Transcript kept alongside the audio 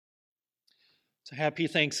So happy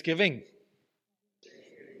Thanksgiving.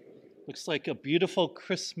 Looks like a beautiful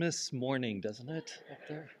Christmas morning, doesn't it, up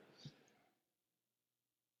there?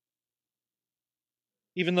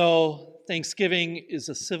 Even though Thanksgiving is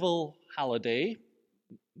a civil holiday,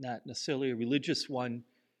 not necessarily a religious one,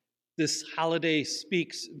 this holiday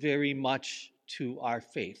speaks very much to our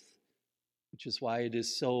faith, which is why it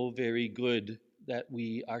is so very good that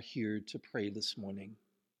we are here to pray this morning.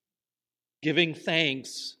 Giving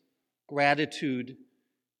thanks, gratitude,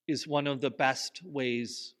 is one of the best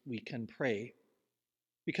ways we can pray.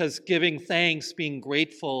 Because giving thanks, being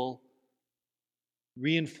grateful,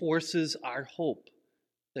 reinforces our hope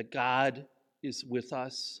that God is with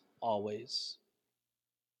us always.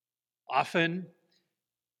 Often,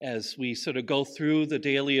 as we sort of go through the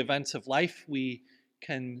daily events of life, we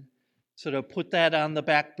can sort of put that on the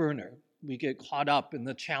back burner. We get caught up in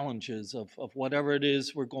the challenges of whatever it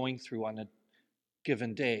is we're going through on a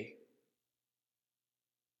given day.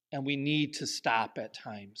 And we need to stop at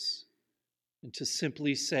times and to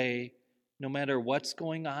simply say, no matter what's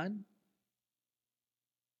going on,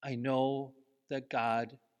 I know that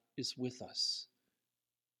God is with us,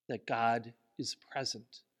 that God is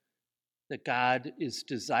present, that God is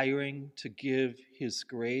desiring to give His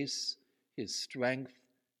grace, His strength,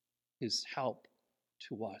 His help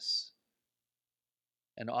to us.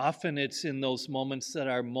 And often it's in those moments that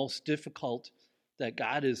are most difficult that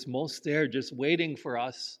God is most there, just waiting for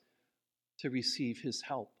us to receive His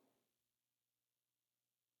help.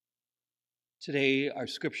 Today, our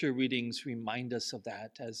scripture readings remind us of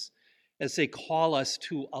that as they call us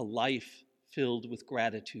to a life filled with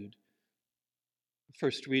gratitude.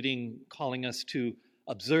 First reading calling us to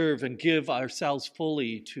observe and give ourselves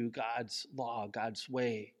fully to God's law, God's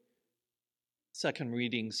way. Second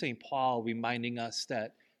reading, St. Paul reminding us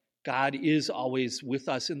that God is always with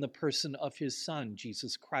us in the person of His Son,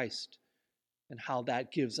 Jesus Christ, and how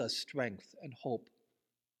that gives us strength and hope.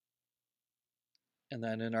 And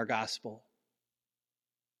then in our gospel,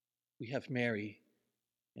 we have Mary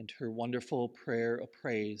and her wonderful prayer of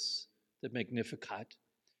praise, the Magnificat.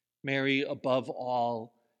 Mary, above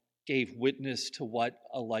all, gave witness to what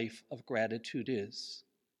a life of gratitude is.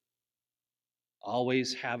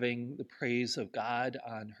 Always having the praise of God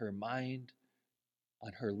on her mind,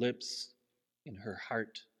 on her lips, in her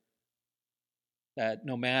heart. That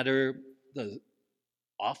no matter the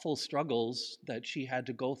awful struggles that she had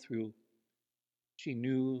to go through, she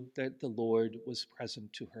knew that the Lord was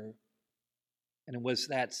present to her. And it was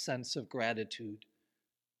that sense of gratitude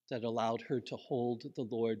that allowed her to hold the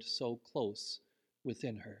Lord so close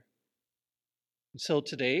within her. And so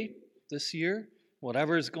today, this year,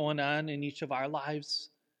 whatever is going on in each of our lives,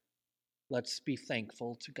 let's be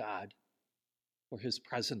thankful to God for His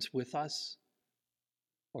presence with us,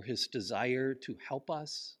 for His desire to help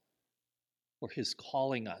us, for His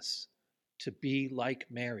calling us to be like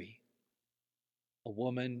Mary, a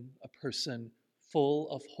woman, a person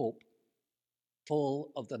full of hope,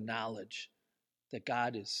 full of the knowledge that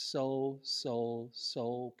God is so, so,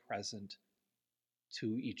 so present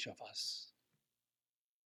to each of us.